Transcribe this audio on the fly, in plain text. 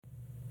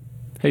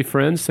Hey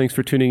friends, thanks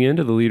for tuning in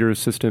to the Leader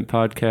Assistant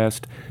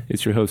Podcast.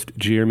 It's your host,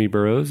 Jeremy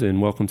Burrows,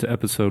 and welcome to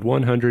episode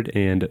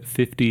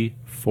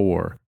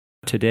 154.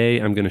 Today,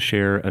 I'm going to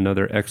share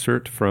another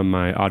excerpt from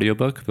my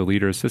audiobook, The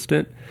Leader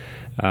Assistant,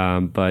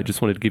 but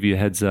just wanted to give you a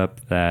heads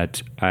up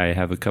that I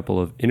have a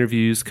couple of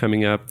interviews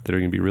coming up that are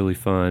going to be really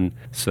fun.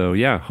 So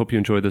yeah, hope you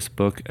enjoy this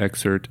book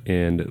excerpt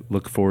and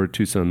look forward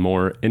to some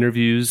more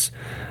interviews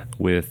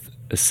with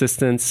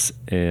assistants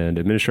and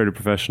administrative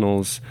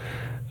professionals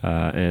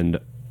and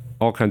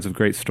all kinds of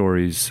great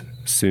stories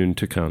soon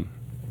to come.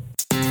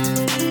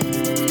 The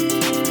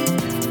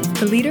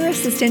Leader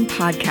Assistant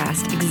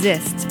Podcast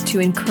exists to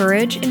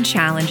encourage and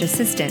challenge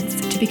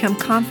assistants to become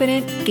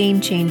confident,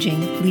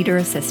 game-changing leader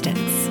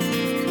assistants.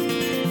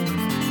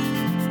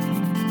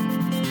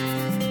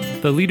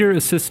 The Leader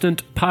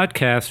Assistant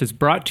Podcast is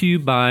brought to you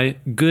by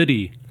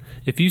Goody.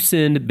 If you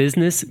send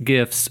business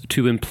gifts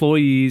to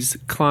employees,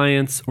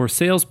 clients, or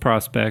sales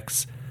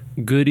prospects,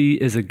 Goody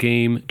is a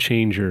game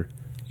changer.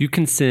 You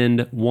can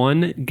send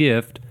one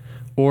gift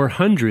or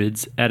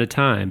hundreds at a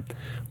time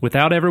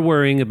without ever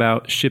worrying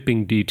about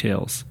shipping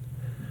details.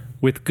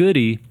 With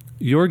Goody,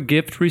 your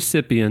gift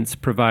recipients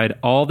provide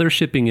all their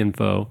shipping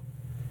info,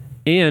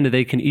 and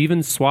they can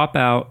even swap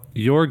out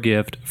your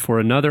gift for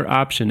another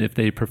option if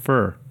they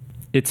prefer.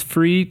 It's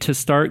free to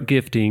start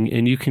gifting,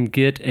 and you can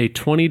get a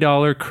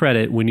 $20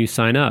 credit when you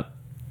sign up.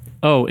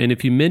 Oh, and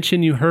if you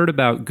mention you heard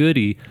about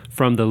Goody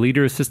from the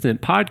Leader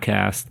Assistant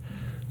Podcast,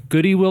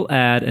 Goody will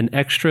add an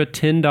extra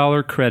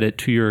 $10 credit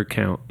to your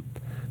account.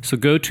 So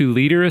go to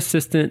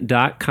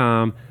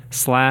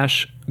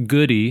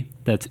leaderassistant.com/Goody,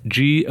 that's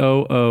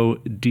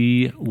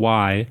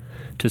GOODY,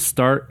 to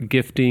start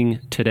gifting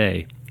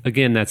today.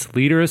 Again, that's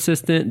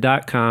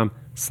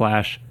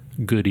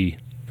leaderassistant.com/Goody.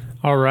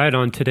 All right,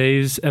 on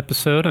today's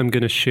episode, I'm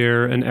going to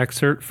share an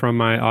excerpt from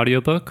my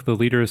audiobook, The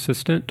Leader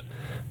Assistant,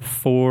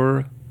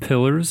 4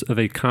 Pillars of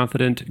a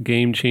Confident,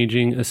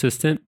 Game-Changing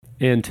Assistant.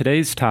 And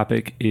today's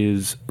topic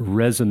is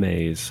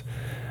resumes,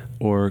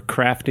 or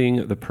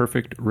crafting the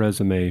perfect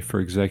resume for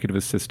executive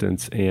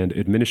assistants and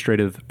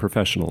administrative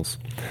professionals.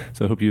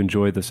 So I hope you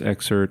enjoyed this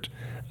excerpt.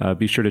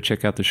 Be sure to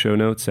check out the show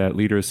notes at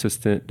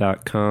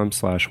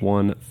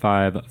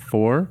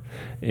leaderassistant.com/154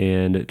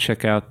 and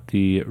check out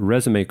the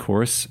resume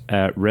course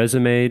at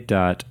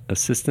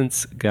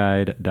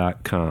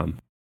resume.assistantsguide.com.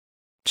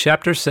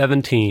 Chapter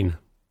 17,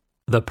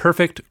 The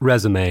Perfect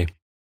Resume,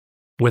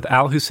 with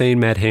Al-Hussein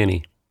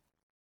Madhani.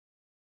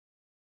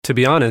 To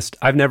be honest,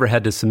 I've never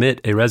had to submit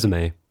a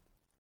resume.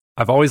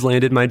 I've always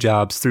landed my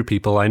jobs through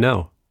people I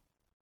know.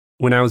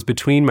 When I was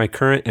between my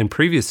current and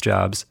previous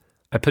jobs,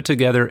 I put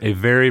together a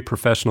very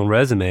professional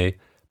resume,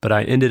 but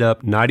I ended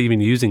up not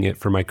even using it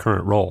for my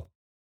current role.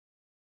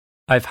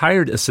 I've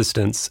hired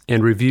assistants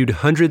and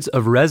reviewed hundreds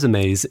of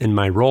resumes in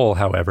my role,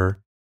 however,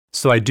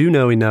 so I do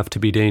know enough to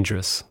be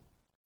dangerous.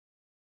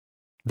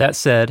 That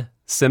said,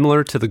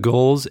 similar to the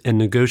goals and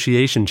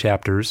negotiation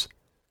chapters,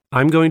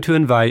 I'm going to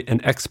invite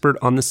an expert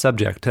on the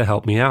subject to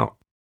help me out.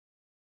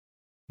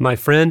 My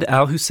friend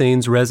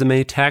Al-Hussein's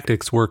resume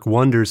tactics work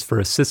wonders for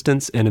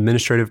assistants and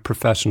administrative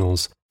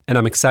professionals, and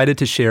I'm excited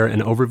to share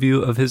an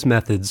overview of his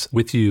methods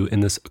with you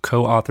in this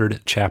co-authored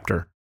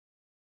chapter.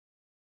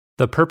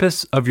 The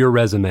purpose of your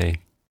resume.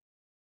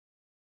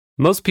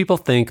 Most people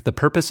think the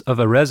purpose of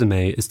a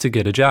resume is to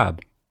get a job.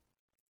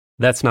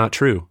 That's not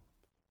true.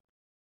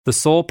 The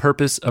sole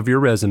purpose of your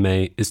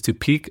resume is to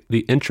pique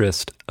the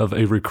interest of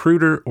a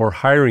recruiter or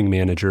hiring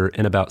manager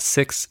in about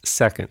 6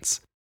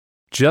 seconds,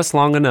 just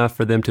long enough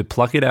for them to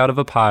pluck it out of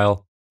a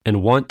pile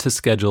and want to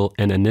schedule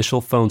an initial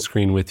phone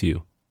screen with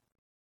you.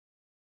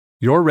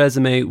 Your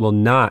resume will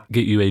not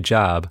get you a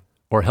job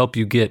or help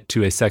you get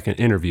to a second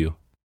interview.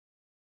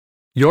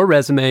 Your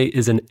resume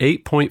is an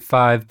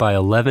 8.5 by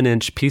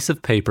 11-inch piece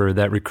of paper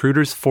that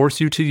recruiters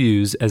force you to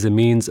use as a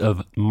means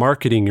of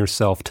marketing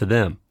yourself to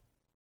them.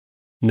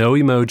 No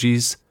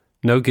emojis,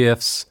 no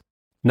GIFs,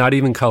 not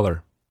even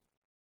color.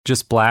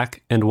 Just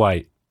black and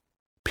white.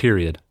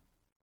 Period.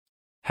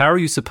 How are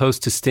you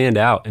supposed to stand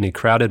out in a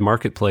crowded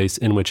marketplace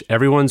in which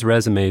everyone's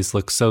resumes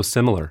look so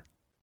similar?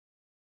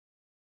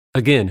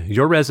 Again,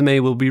 your resume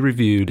will be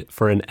reviewed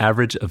for an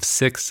average of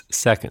 6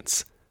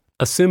 seconds,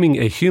 assuming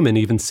a human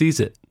even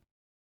sees it.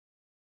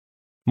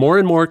 More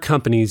and more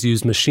companies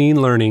use machine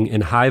learning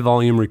in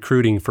high-volume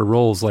recruiting for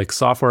roles like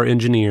software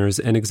engineers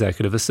and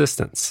executive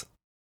assistants.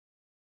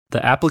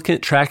 The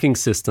applicant tracking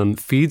system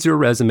feeds your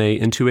resume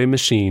into a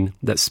machine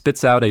that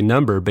spits out a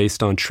number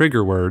based on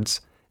trigger words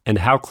and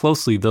how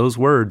closely those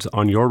words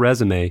on your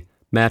resume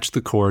match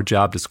the core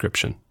job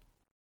description.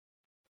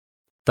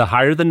 The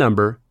higher the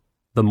number,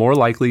 the more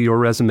likely your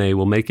resume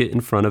will make it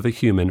in front of a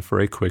human for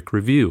a quick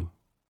review.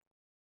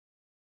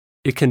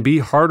 It can be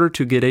harder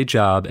to get a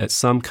job at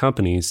some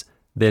companies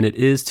than it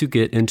is to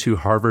get into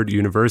Harvard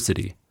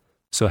University.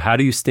 So how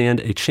do you stand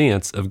a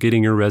chance of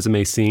getting your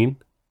resume seen?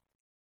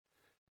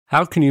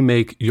 How can you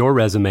make your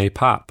resume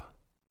pop?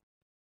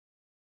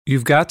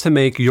 You've got to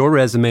make your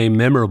resume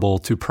memorable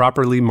to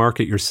properly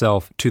market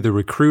yourself to the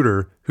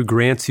recruiter who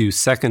grants you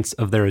seconds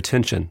of their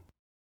attention.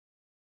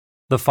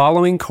 The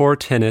following core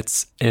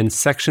tenets and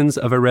sections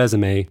of a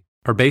resume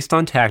are based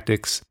on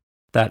tactics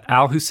that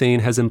Al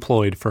Hussein has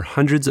employed for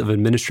hundreds of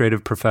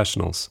administrative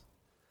professionals.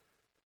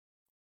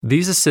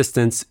 These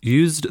assistants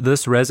used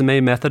this resume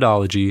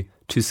methodology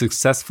to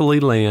successfully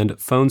land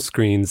phone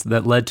screens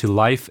that led to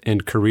life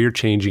and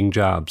career-changing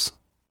jobs.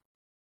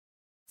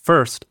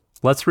 First,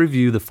 let's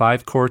review the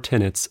 5 core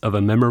tenets of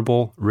a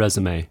memorable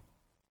resume.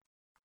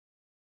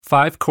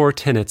 5 core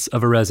tenets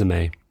of a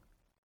resume.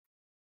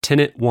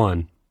 Tenet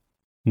 1.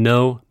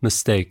 No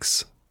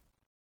mistakes.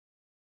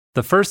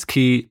 The first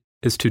key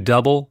is to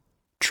double,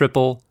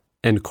 triple,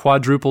 and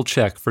quadruple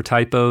check for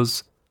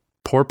typos,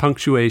 poor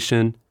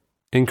punctuation,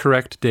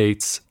 incorrect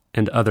dates,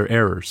 and other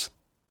errors.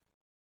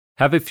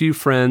 Have a few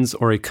friends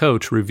or a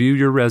coach review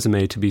your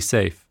resume to be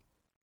safe.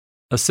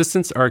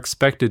 Assistants are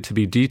expected to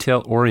be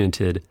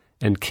detail-oriented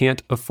and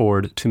can't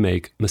afford to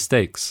make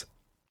mistakes.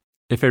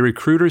 If a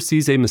recruiter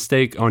sees a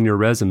mistake on your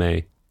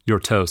resume,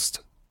 you're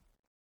toast.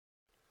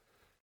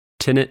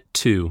 Tenet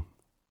 2.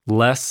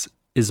 Less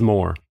is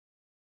more.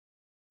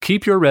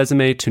 Keep your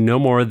resume to no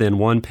more than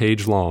 1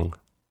 page long.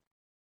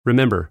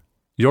 Remember,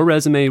 your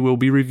resume will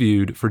be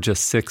reviewed for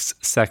just 6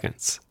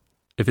 seconds.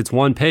 If it's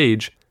 1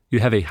 page, you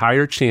have a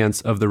higher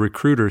chance of the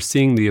recruiter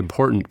seeing the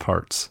important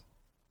parts.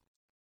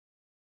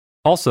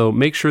 Also,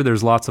 make sure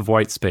there's lots of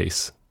white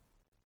space.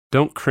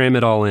 Don't cram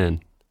it all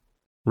in.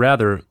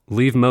 Rather,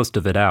 leave most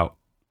of it out.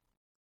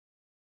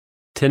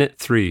 Tenet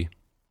 3.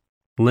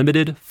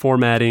 Limited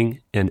formatting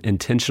and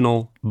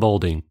intentional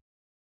bolding.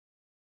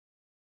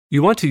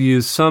 You want to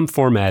use some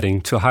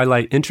formatting to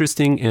highlight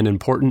interesting and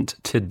important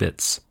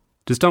tidbits.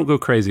 Just don't go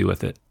crazy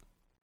with it.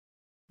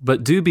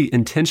 But do be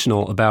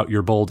intentional about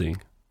your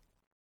bolding.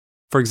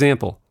 For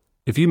example,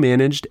 if you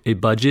managed a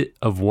budget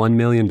of $1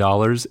 million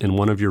in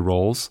one of your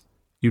roles,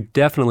 you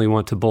definitely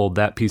want to bold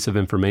that piece of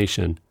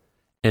information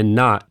and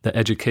not the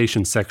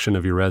education section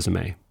of your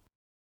resume.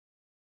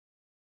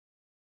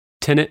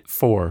 Tenet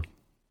 4.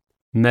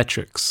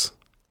 Metrics.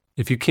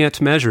 If you can't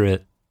measure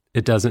it,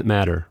 it doesn't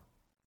matter.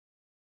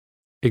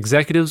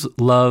 Executives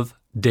love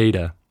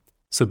data,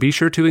 so be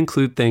sure to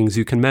include things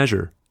you can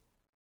measure.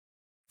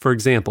 For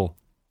example,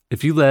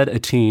 if you led a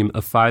team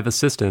of 5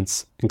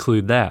 assistants,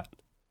 include that.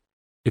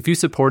 If you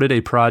supported a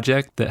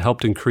project that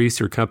helped increase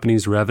your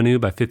company's revenue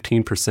by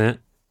 15%,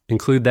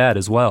 include that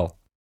as well.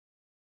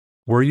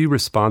 Were you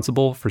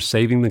responsible for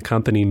saving the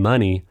company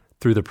money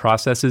through the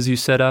processes you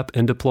set up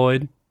and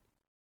deployed?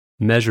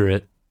 Measure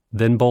it,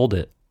 then bold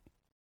it.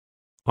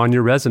 On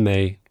your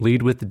resume,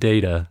 lead with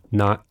data,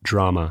 not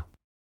drama.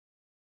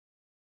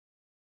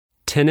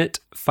 Tenet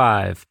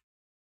 5.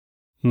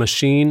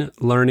 Machine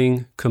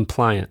learning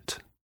compliant.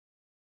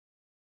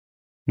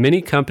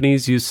 Many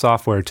companies use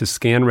software to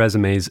scan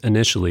resumes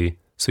initially,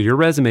 so your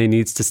resume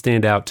needs to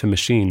stand out to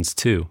machines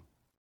too.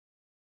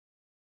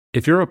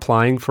 If you're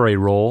applying for a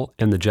role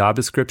and the job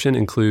description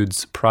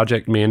includes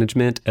project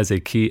management as a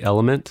key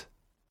element,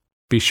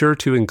 be sure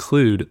to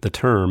include the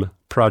term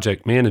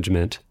project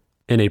management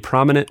in a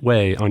prominent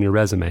way on your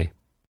resume.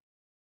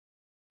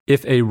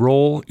 If a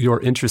role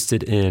you're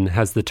interested in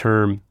has the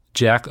term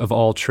Jack of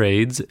all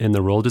trades in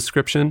the role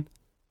description,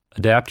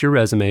 adapt your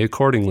resume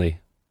accordingly.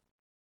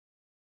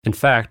 In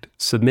fact,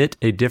 submit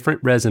a different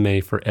resume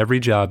for every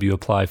job you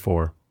apply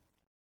for.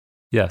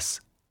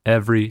 Yes,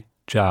 every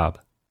job.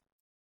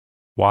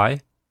 Why?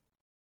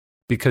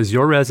 Because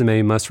your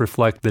resume must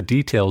reflect the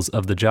details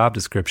of the job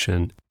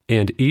description,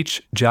 and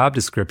each job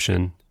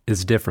description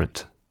is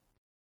different.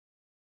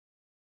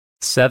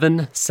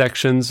 7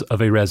 sections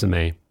of a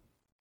resume.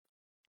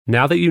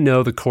 Now that you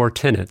know the core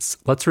tenets,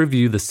 let's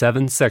review the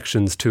 7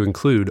 sections to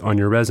include on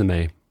your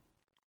resume.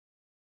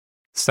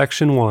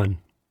 Section 1.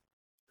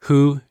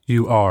 Who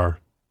you are.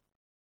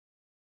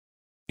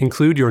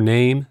 Include your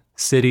name,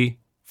 city,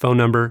 phone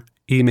number,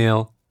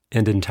 email,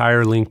 and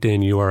entire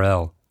LinkedIn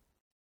URL.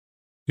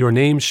 Your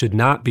name should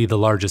not be the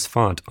largest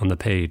font on the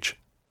page.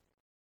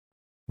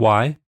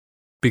 Why?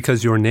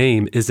 Because your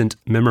name isn't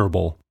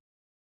memorable.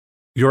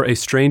 You're a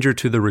stranger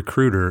to the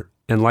recruiter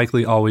and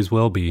likely always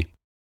will be.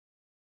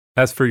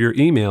 As for your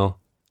email,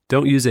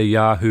 don't use a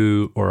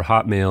Yahoo or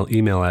Hotmail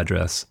email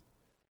address.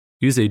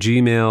 Use a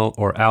Gmail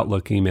or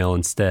Outlook email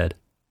instead.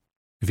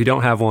 If you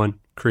don't have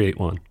one, create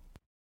one.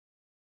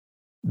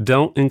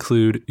 Don't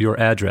include your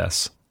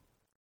address.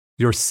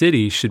 Your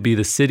city should be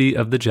the city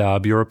of the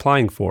job you're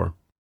applying for.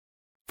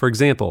 For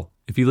example,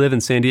 if you live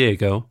in San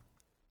Diego,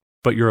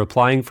 but you're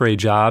applying for a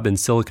job in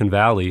Silicon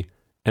Valley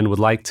and would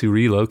like to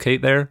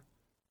relocate there,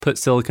 put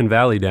Silicon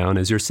Valley down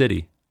as your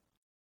city.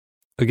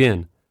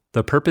 Again,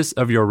 the purpose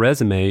of your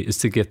resume is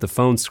to get the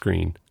phone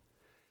screen.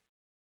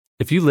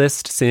 If you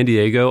list San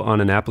Diego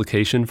on an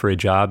application for a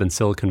job in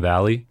Silicon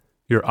Valley,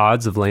 your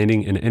odds of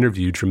landing an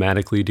interview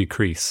dramatically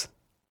decrease.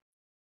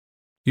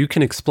 You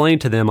can explain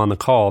to them on the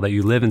call that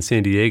you live in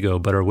San Diego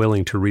but are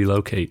willing to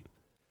relocate.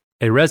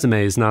 A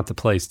resume is not the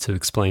place to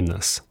explain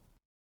this.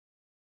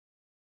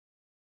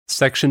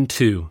 Section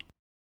 2.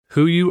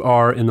 Who you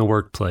are in the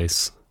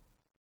workplace.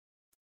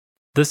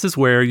 This is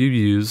where you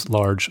use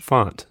large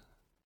font.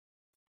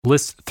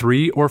 List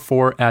 3 or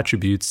 4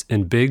 attributes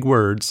in big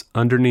words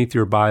underneath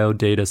your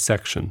biodata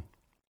section.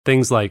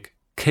 Things like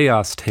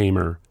chaos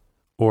tamer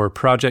or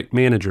project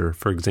manager,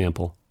 for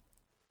example.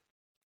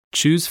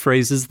 Choose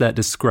phrases that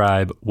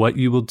describe what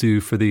you will do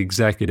for the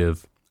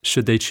executive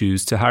should they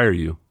choose to hire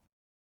you.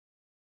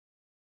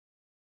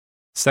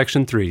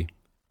 Section 3.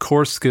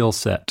 Core skill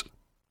set.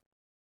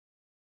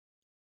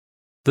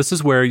 This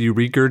is where you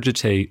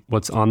regurgitate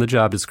what's on the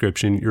job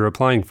description you're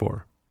applying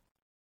for.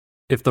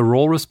 If the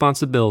role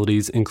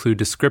responsibilities include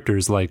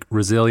descriptors like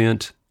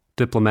resilient,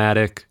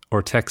 diplomatic,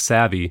 or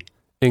tech-savvy,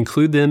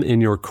 include them in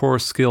your core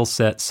skill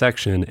set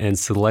section and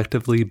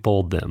selectively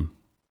bold them.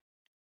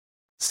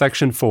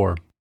 Section 4.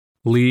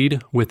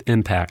 Lead with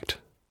impact.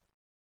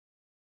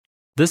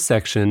 This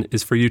section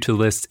is for you to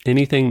list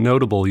anything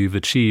notable you've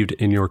achieved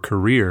in your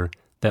career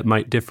that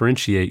might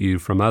differentiate you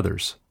from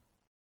others.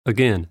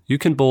 Again, you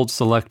can bold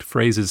select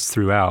phrases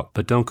throughout,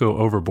 but don't go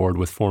overboard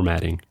with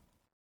formatting.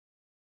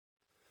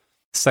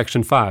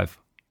 Section 5.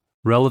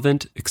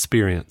 Relevant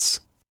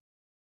experience.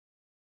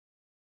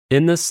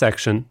 In this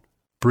section,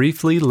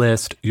 briefly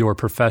list your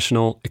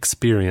professional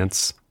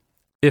experience,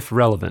 if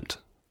relevant.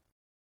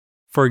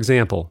 For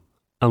example,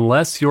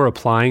 unless you're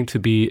applying to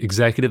be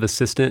executive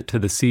assistant to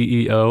the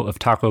CEO of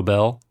Taco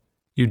Bell,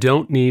 you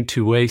don't need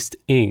to waste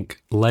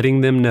ink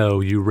letting them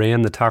know you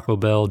ran the Taco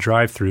Bell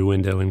drive-thru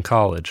window in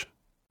college.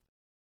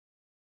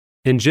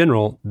 In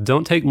general,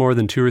 don't take more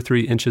than 2 or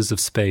 3 inches of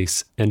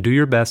space and do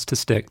your best to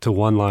stick to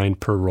 1 line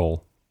per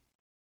role.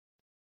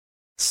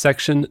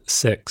 Section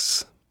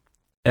 6.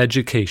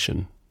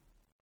 Education.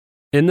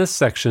 In this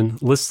section,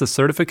 list the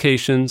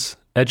certifications,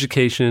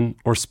 education,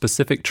 or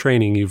specific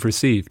training you've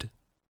received.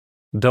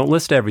 Don't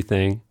list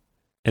everything,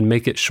 and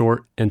make it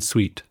short and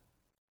sweet.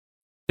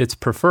 It's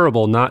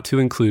preferable not to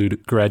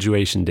include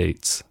graduation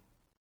dates.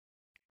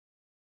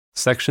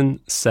 Section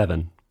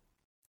 7.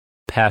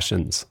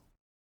 Passions.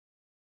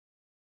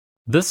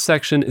 This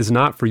section is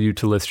not for you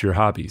to list your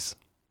hobbies.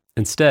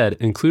 Instead,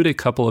 include a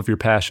couple of your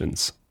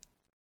passions.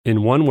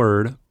 In 1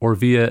 word or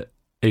via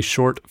a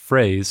short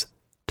phrase,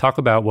 talk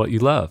about what you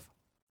love.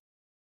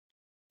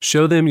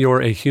 Show them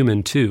you're a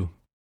human too.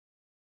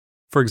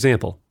 For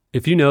example,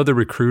 if you know the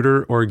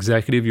recruiter or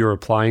executive you're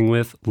applying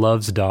with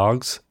loves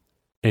dogs,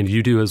 and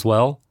you do as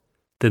well,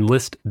 then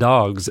list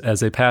dogs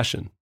as a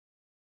passion.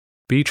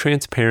 Be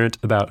transparent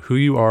about who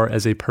you are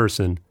as a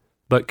person,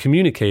 but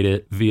communicate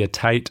it via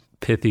tight,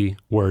 pithy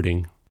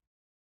wording.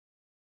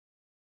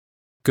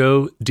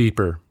 Go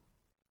deeper.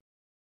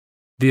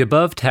 The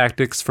above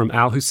tactics from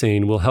Al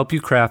Hussein will help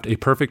you craft a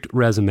perfect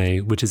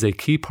resume, which is a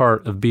key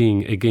part of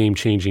being a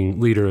game-changing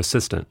leader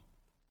assistant.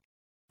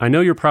 I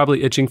know you're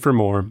probably itching for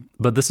more,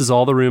 but this is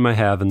all the room I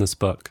have in this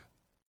book.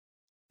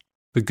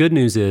 The good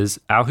news is,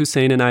 Al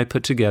Hussein and I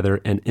put together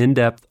an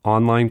in-depth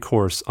online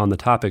course on the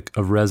topic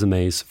of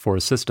resumes for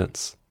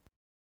assistants.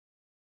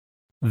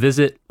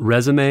 Visit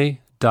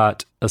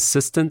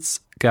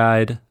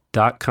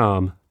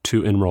resume.assistantsguide.com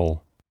to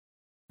enroll.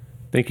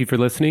 Thank you for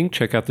listening.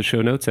 Check out the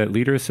show notes at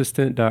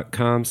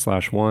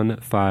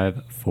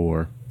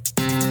leaderassistant.com/154.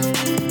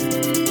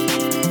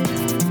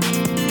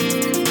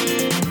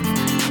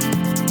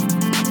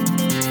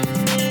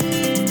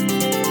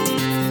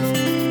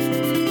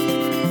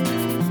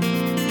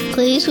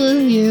 Please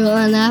review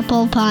on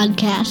Apple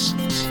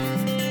Podcasts.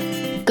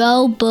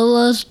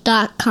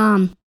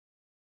 GoBulls.com